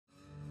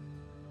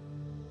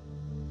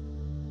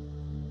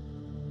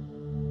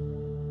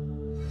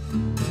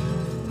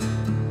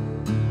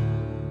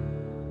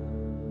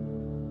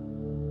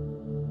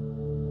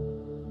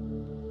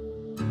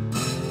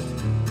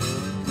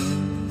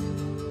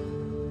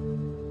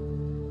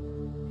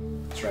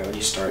It's right when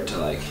you start to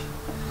like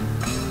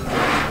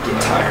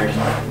get tired,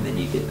 and then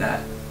you get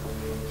that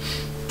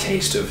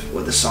taste of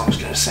what the song's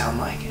gonna sound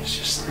like. It's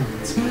just,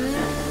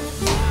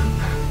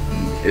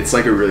 it's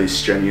like a really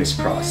strenuous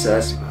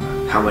process.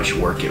 How much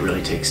work it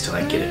really takes to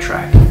like get a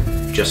track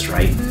just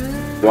right.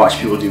 Watch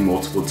people do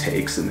multiple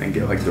takes and then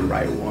get like the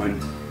right one,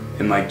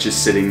 and like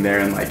just sitting there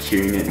and like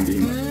hearing it and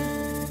being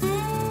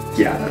like,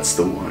 yeah, that's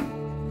the one.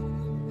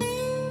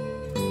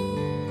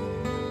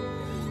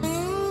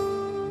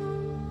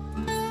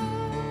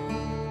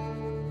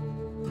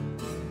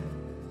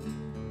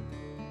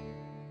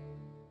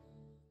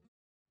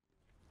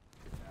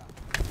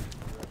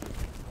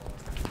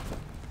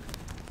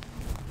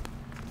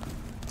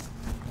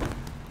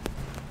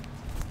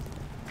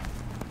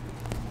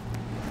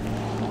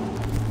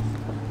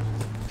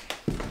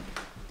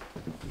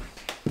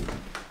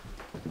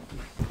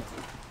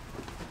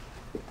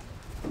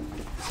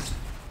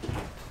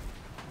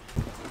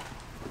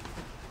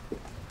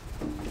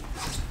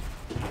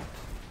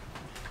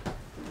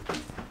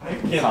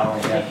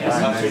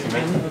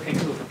 Okay,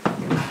 cool.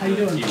 How you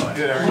doing?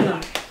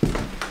 Good.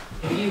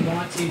 If you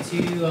want to,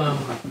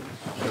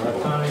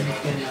 Connor, you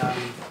can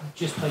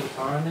just play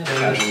guitar on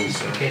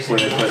this. In case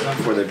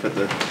Before they put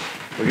the.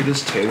 Look at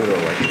this Taylor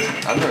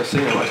electric. I've never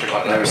seen an electric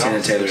like that. I've never seen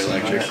a Taylor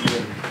electric.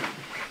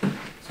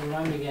 So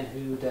remind me again,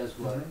 who does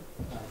what?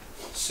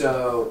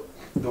 So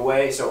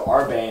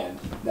our band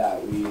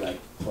that we like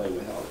play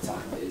with all the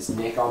time is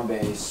Nick on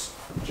bass,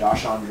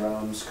 Josh on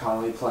drums,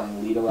 Connelly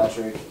playing lead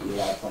electric,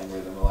 Eli playing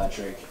rhythm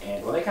electric,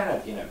 and well, they kind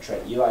of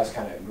Eli's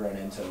kind of grown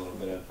into a little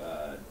bit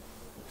of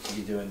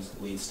doing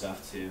lead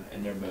stuff too,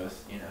 and they're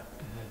both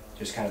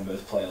just kind of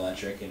both play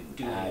electric and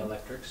do add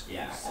electrics.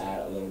 Yeah,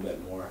 add a little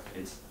bit more.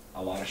 It's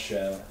a lot of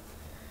show.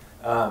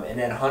 And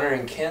then Hunter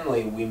and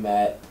Kenlee, we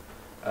met.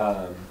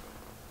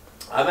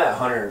 I met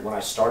Hunter when I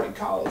started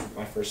college.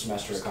 My first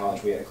semester of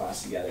college, we had a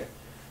class together.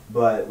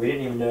 But we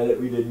didn't even know that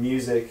we did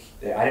music.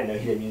 I didn't know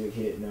he did music.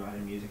 He didn't know I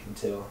did music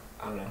until,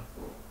 I don't know,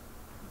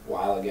 a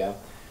while ago.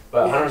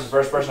 But Hunter was the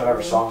first person I've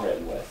ever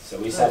songwritten with. So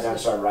we sat down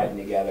and started writing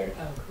together.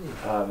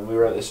 And we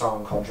wrote this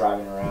song called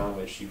Driving Around,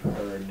 which you've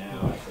heard now,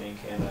 I think.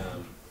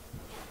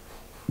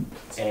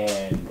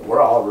 And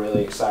we're all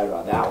really excited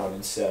about that one.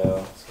 And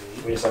so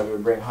we decided we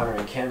would bring Hunter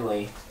and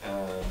Kenlee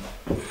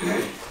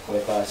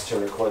with us to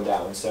record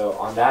that one. So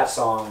on that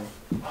song,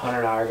 Hunter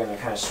and I are going to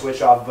kind of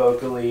switch off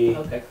vocally.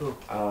 Okay, cool.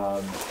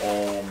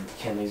 And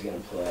Kenlee's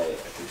going to play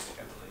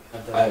acoustic, I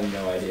believe. I have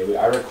no idea.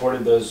 I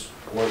recorded those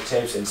work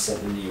tapes and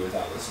sent them to you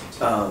without listening to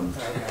them.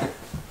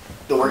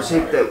 The work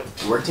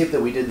tape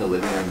that we did in the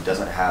living room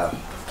doesn't have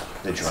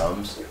the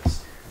drums.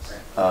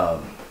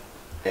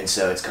 And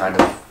so it's kind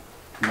of,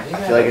 I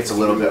feel like it's a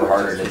little bit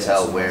harder to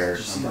tell where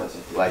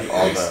like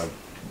all the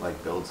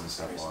like builds and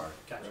stuff are.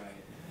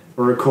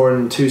 We're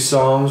recording 2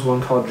 songs,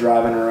 one called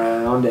Driving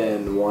Around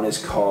and one is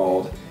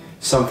called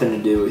Something to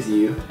Do with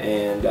You.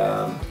 And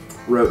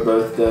wrote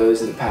both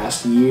those in the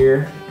past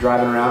year.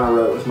 Driving Around I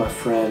wrote with my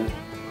friend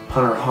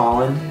Hunter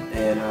Holland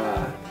and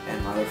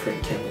my other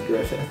friend Kenlee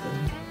Griffith.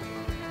 And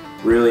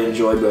really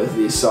enjoyed both of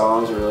these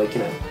songs. And really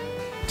kind of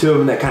 2 of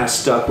them that kind of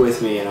stuck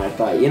with me. And I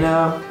thought,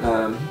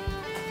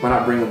 why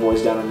not bring the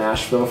boys down to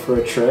Nashville for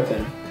a trip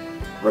and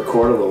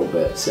record a little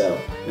bit. So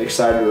I'm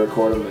excited to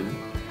record them and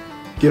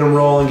get them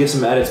rolling, get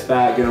some edits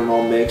back, get them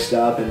all mixed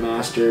up and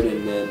mastered,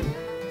 and then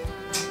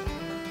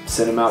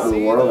send them out to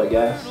the world, I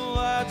guess.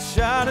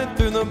 Shining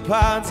through the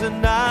pines,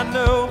 and I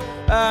know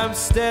I'm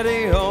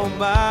steady on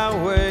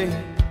my way.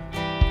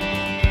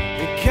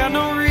 Ain't got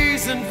no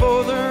reason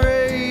for the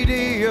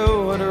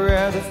radio, I'd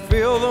rather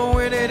feel the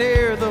wind and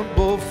hear the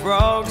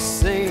bullfrogs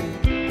sing.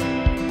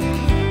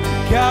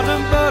 Got a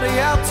buddy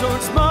out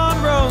towards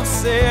Monroe,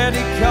 said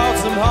he caught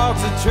some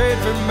hogs to trade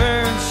for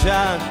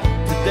moonshine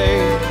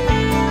today.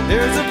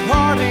 There's a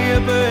party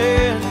up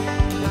ahead,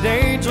 an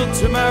angel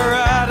to my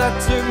right. I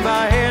took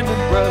my hand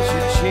and brushed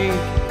her cheek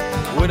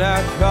when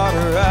I caught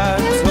her eye.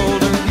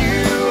 Told her,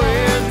 you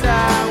and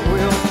I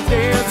will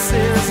dance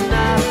this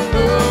night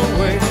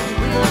away.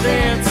 We will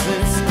dance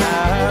this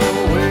night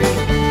away.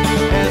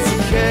 As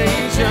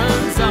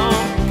occasions on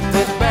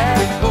the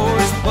back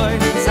porch play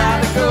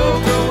inside the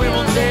go-go, we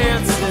will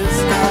dance this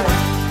night.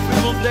 We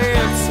will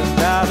dance the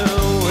night away.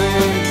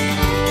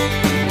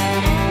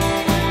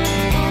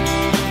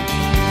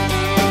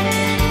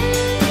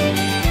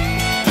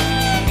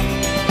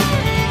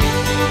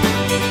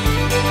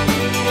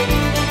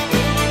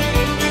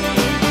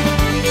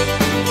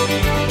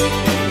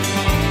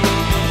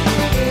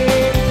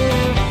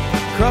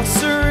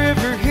 Across the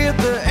river, hit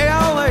the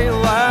LA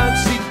line.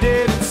 She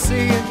didn't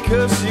see it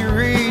 'cause she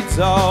reads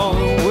all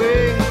the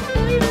way.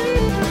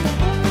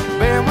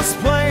 Band was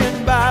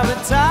playing by the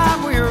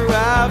time we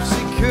arrived.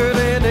 She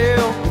couldn't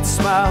help but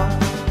smile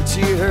when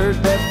she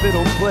heard that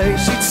fiddle play.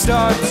 She'd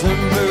start to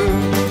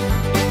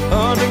move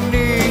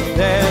underneath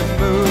that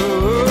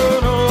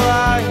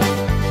moonlight.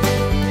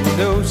 You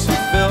know she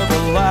felt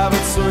alive.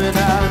 It's when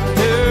I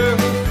knew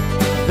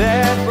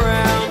that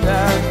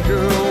brown-eyed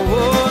girl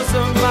was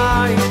of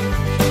mine.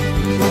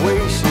 The way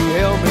she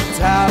held me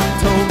tight and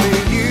told me,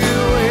 you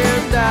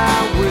and I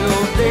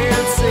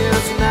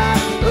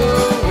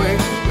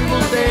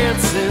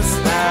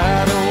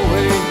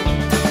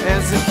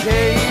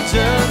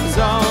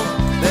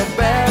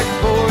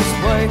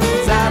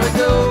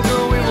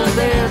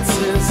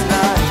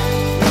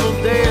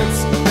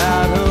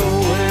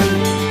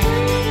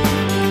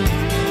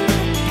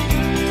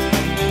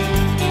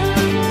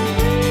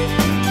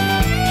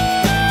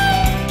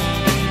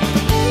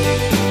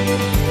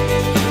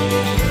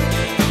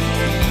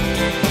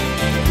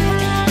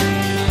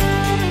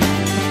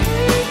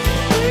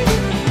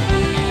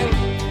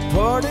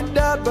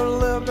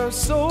our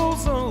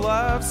souls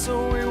alive,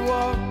 so we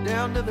walk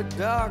down to the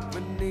dock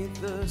beneath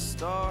the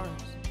stars.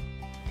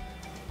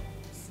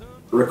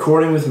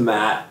 Recording with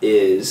Matt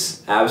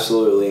is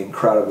absolutely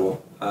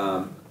incredible.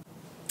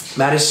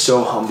 Matt is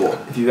so humble.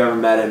 If you've ever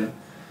met him,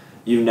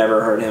 you've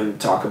never heard him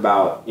talk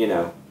about,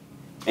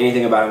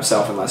 anything about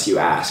himself unless you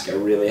ask. I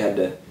really had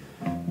to,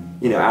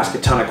 ask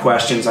a ton of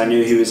questions. I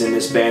knew he was in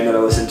this band that I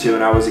listened to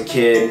when I was a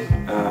kid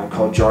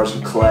called Jars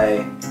of Clay,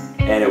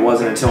 and it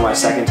wasn't until my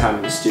second time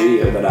in the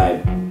studio that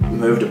I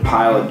moved a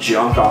pile of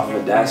junk off of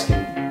a desk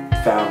and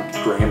found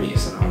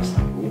Grammys, and I was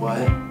like, what?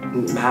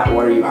 Matt,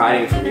 what are you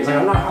hiding from me? He's like,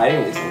 I'm not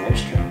hiding anything, I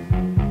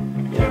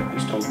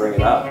just don't bring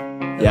it up.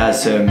 Yeah,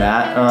 so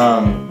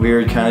Matt, we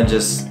were kind of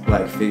just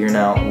like figuring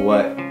out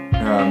what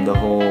the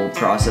whole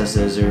process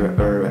is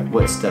or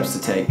what steps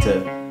to take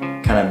to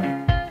kind of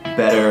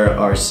better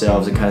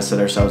ourselves and kind of set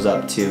ourselves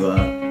up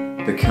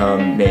to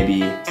become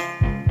maybe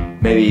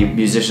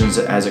musicians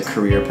as a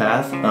career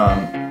path.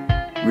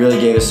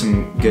 Really gave us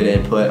some good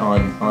input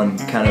on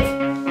kind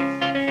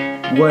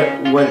of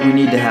what we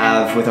need to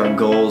have with our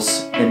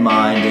goals in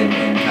mind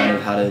and kind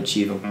of how to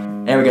achieve them.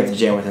 And we got to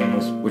jam with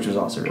him, which was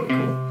also really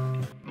cool.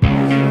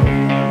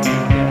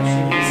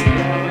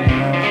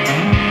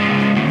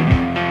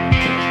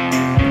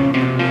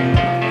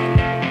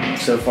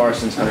 So far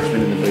since Hunter's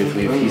been in the booth,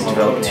 he's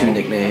developed 2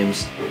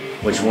 nicknames,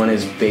 which one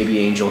is Baby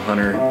Angel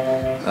Hunter,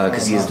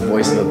 because he is the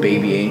voice of a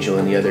baby angel,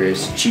 and the other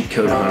is Cheat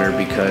Code Hunter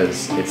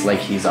because it's like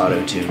he's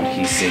auto-tuned.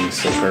 He sings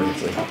so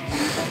perfectly.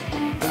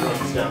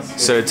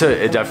 So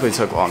it definitely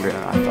took longer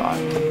than I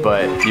thought,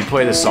 but you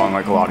play the song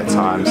like a lot of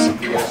times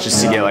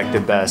just to get like the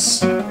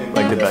best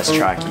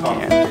track you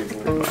can,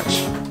 pretty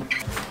much.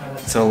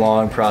 It's a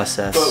long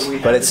process,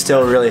 but it's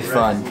still really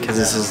fun because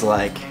this is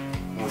like,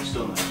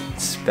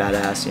 it's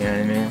badass, you know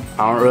what I mean?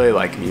 I don't really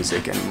like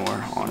music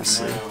anymore,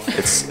 honestly.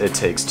 It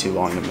takes too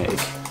long to make.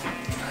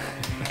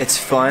 It's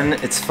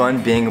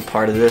fun being a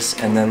part of this,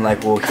 and then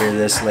like we'll hear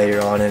this later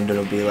on and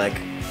it'll be like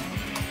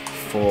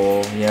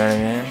full, you know what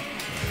I mean?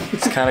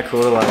 It's kind of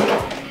cool to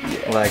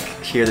like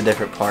hear the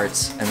different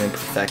parts and then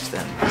perfect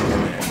them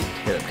and then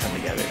hear them come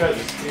together.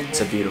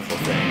 It's a beautiful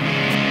thing.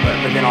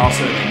 But then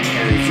also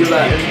you feel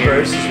that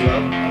verse as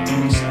well.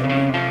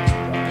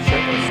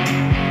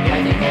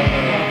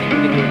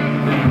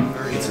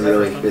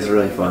 It's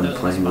really fun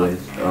playing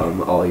with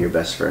all your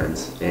best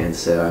friends, and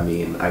so I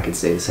mean I could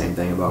say the same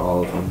thing about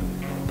all of them,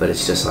 but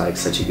it's just like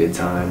such a good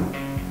time.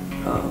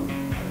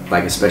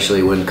 Like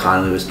especially when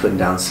Connelly was putting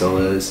down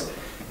solos,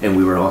 and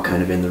we were all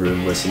kind of in the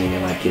room listening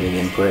and like giving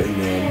input,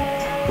 and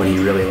then when he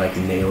really like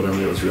nailed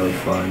them, it was really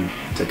fun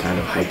to kind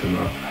of hype him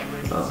up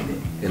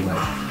and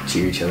like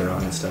cheer each other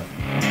on and stuff.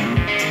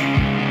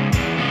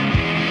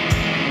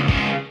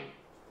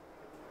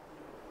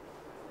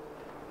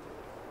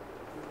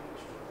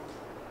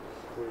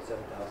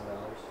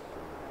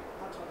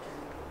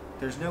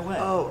 There's no way.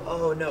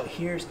 Oh no,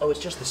 it's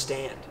just the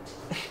stand.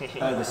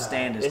 Oh, the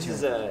stand is This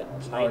is a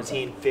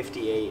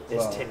 1958,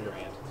 it's 10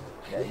 grand.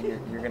 Yeah,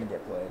 you're gonna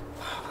get played.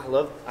 I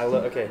love,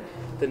 okay,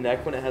 the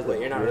neck when it has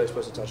Wait, you're not really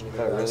supposed to touch anything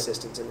Oh, with really?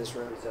 assistants in this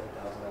room?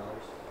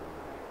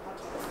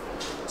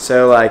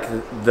 So like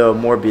the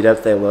more beat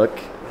up they look,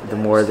 the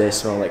more they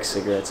smell like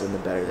cigarettes and the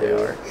better they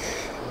are.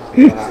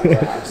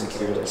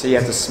 So you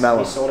have to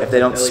smell them. If they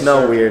don't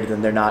smell weird,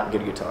 then they're not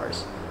good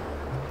guitars.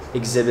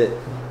 Exhibit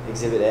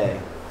A.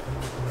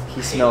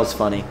 He smells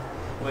funny.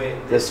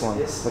 Wait, This one.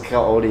 Look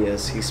how old he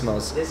is. He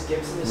smells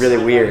really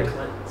weird.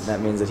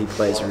 That means that he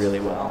plays really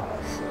well.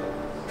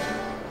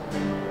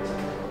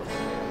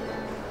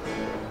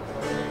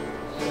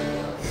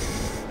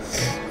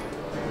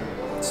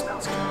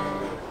 Smells good.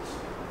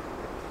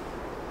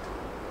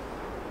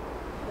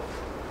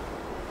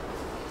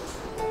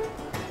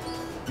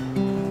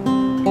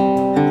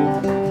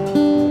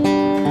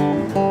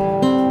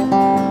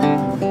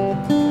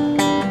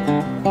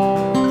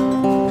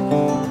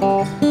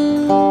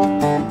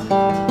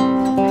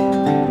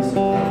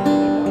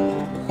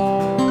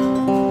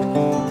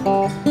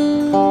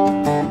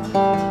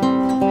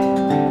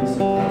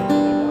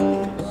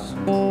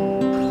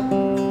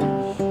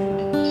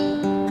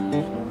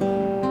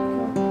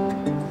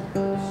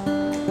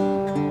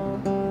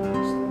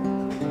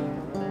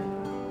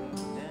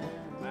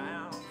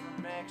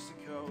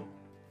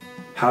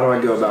 How do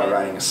I go about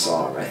writing a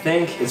song? I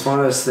think it's one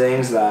of those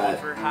things that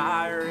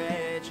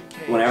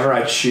whenever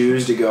I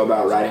choose to go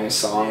about writing a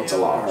song, it's a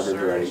lot harder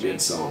to write a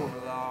good song.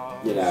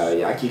 You know,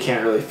 like you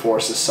can't really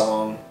force a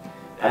song.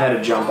 I've had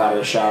to jump out of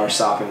the shower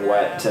sopping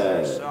wet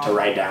to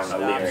write down a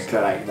lyric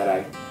that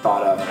I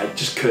thought of, and I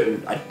just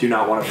couldn't. I do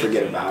not want to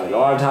forget about it. A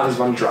lot of times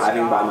when I'm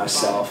driving by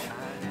myself,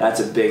 that's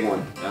a big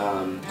one.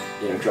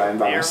 You know, driving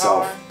by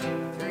myself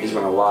is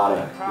when a lot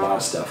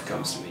of stuff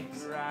comes to me.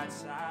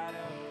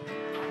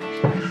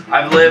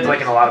 I've lived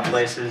like in a lot of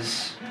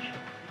places,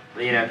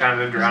 you know, kind of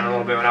moved around a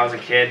little bit when I was a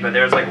kid, but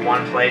there was like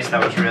one place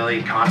that was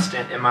really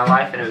constant in my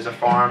life, and it was a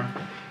farm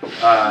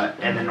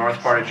in the north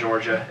part of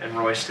Georgia in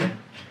Royston.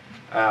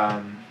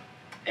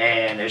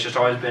 And it's just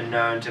always been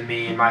known to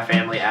me and my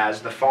family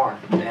as the farm,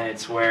 and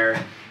it's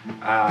where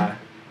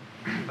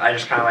I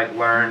just kind of like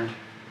learned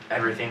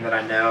everything that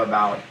I know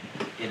about,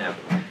 you know,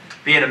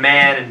 being a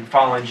man and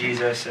following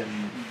Jesus and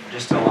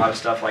just a lot of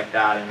stuff like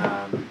that.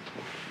 And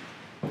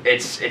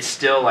it's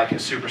still like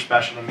super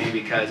special to me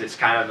because it's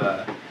kind of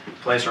a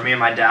place where me and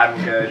my dad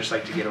would go just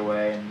like to get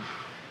away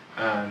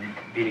and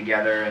be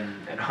together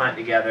and hunt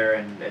together.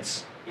 And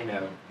it's, you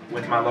know,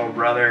 with my little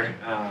brother,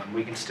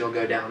 we can still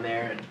go down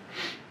there. And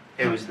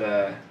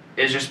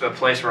it's just a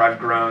place where I've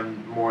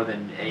grown more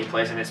than any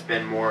place, and it's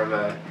been more of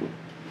a,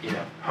 you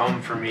know,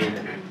 home for me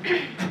than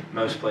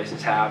most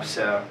places have.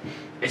 So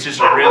it's just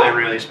a really,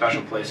 really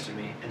special place to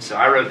me. And so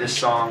I wrote this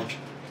song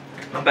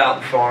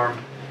about the farm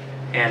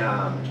and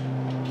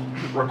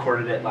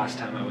recorded it last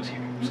time I was here.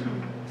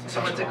 So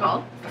what's it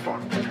called? The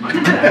Farm. I was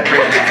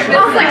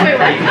like,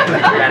 wait, what?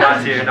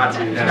 Yeah, not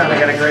too. No, they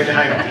got a great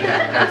time.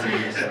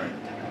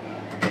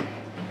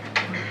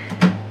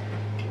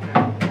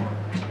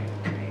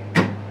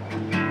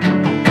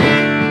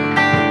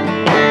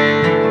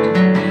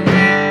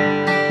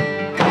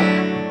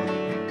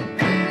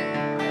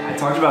 I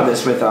talked about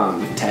this with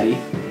Teddy,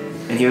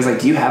 and he was like,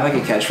 "Do you have like a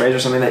catchphrase or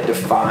something that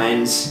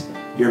defines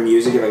your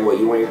music and like what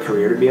you want your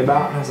career to be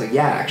about?" And I was like,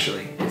 "Yeah,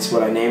 actually, it's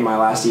what I named my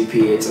last EP.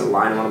 It's a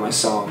line in one of my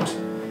songs,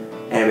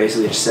 and it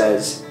basically just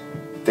says,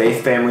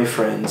 faith, family,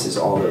 friends is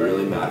all that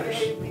really matters."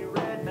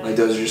 Like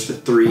those are just the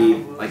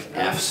three like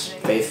F's: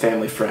 faith,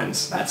 family,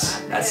 friends.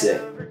 That's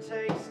it.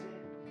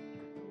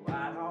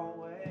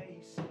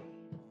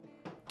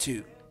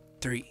 2,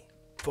 3,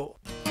 4.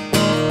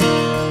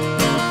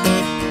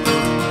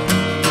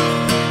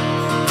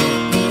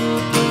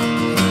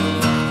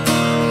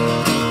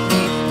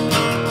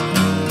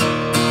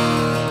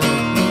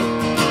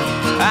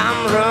 I'm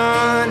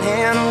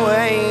running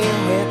away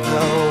with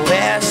the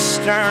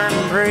western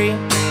breeze,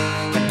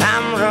 and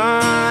I'm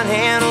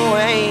running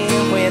away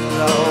with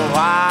the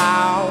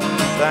wild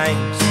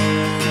things.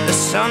 The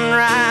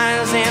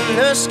sunrise in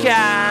the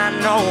sky,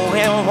 no,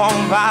 it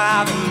won't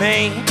bother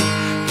me,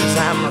 'cause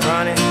I'm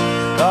running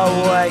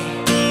away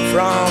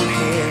from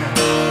here.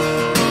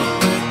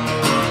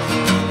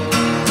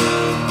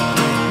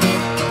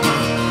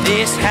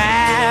 This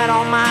hat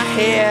on my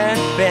head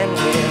been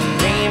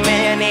with me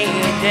many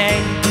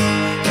days,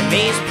 and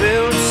these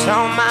boots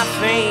on my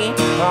feet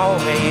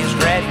always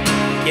ready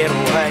to get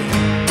away.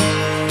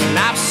 And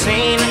I've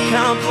seen a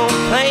couple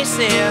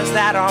places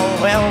that are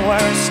well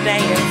worth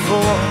staying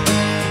for,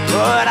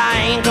 but I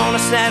ain't gonna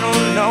settle,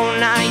 no,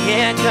 not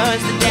yet,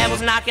 'cause the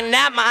devil's knocking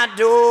at my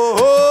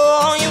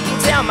door. You can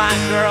tell my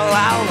girl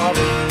I love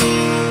her,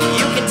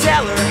 you can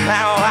tell her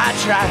how I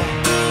try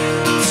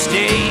to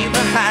stay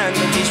behind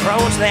me. These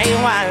roads they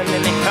wind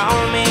and they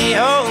call me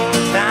old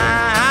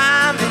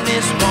time, and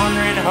this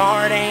wandering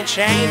heart ain't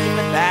changing,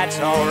 but that's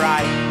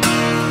alright.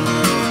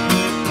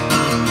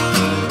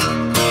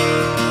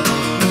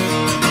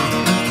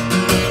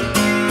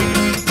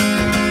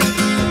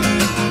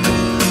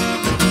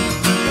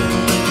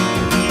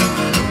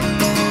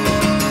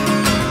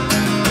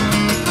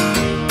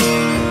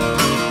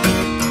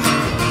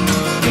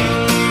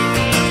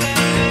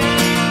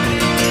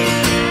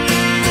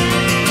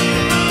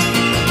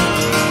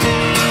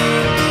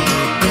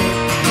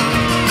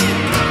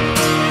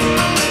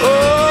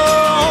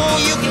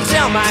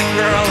 My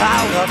girl,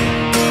 I love her.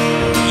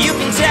 You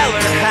can tell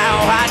her how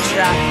I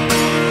try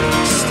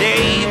to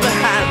stay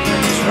behind me.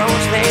 These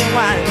roads they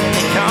wind and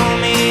they call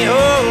me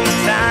old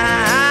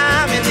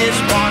time, and this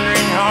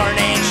wandering heart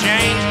ain't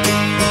changing.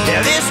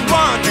 Yeah, this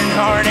wandering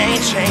heart ain't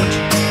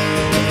changing.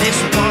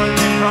 This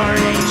wandering heart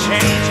ain't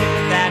changing,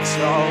 and that's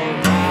all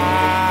right.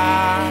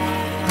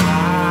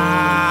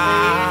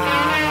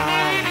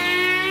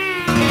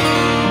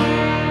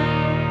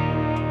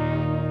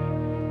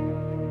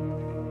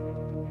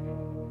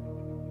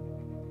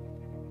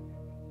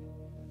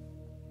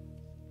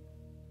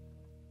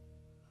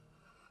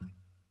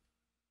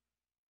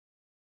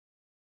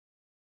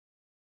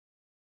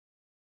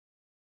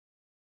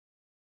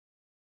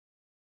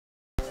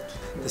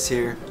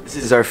 This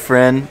is our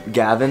friend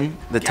Gavin,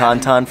 the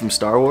Tauntaun from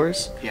Star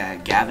Wars. Yeah,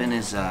 Gavin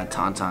is a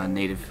tauntaun,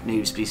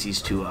 native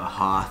species to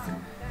Hoth.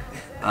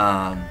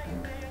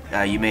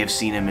 You may have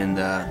seen him in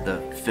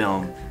the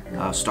film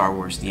Star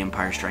Wars: The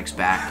Empire Strikes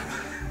Back.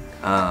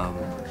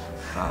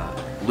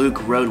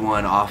 Luke rode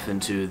one off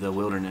into the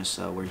wilderness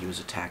where he was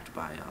attacked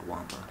by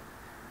Wampa,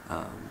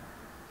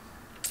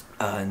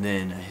 and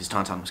then his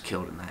tauntaun was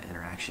killed in that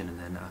interaction. And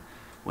then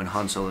when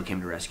Han Solo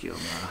came to rescue him,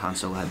 Han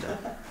Solo had to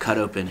cut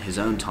open his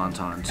own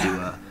tauntaun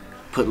to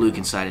put Luke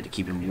inside it to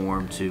keep him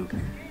warm, to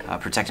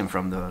protect him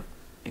from the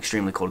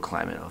extremely cold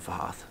climate of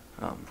Hoth.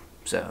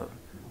 So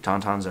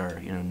tauntauns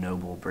are,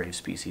 noble, brave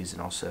species,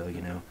 and also,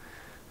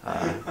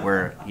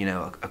 we're,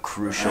 a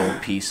crucial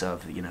piece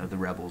of, the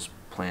rebels'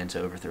 plan to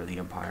overthrow the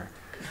Empire.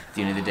 At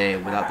the end of the day,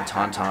 without the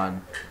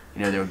tauntaun,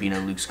 there would be no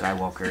Luke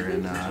Skywalker,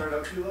 and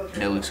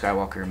no Luke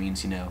Skywalker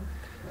means, no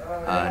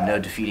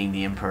defeating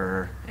the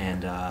Emperor,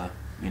 and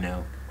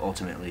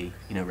ultimately,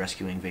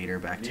 rescuing Vader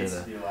back to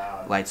the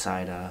light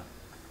side,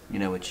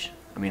 which,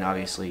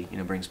 obviously,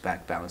 brings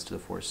back balance to the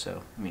Force.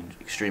 So,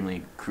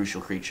 extremely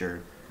crucial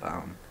creature,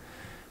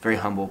 very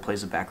humble,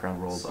 plays a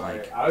background role, but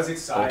like I was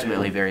excited.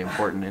 ultimately very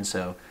important. And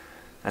so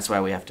that's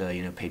why we have to,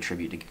 you know, pay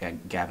tribute to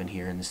Gavin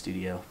here in the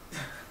studio.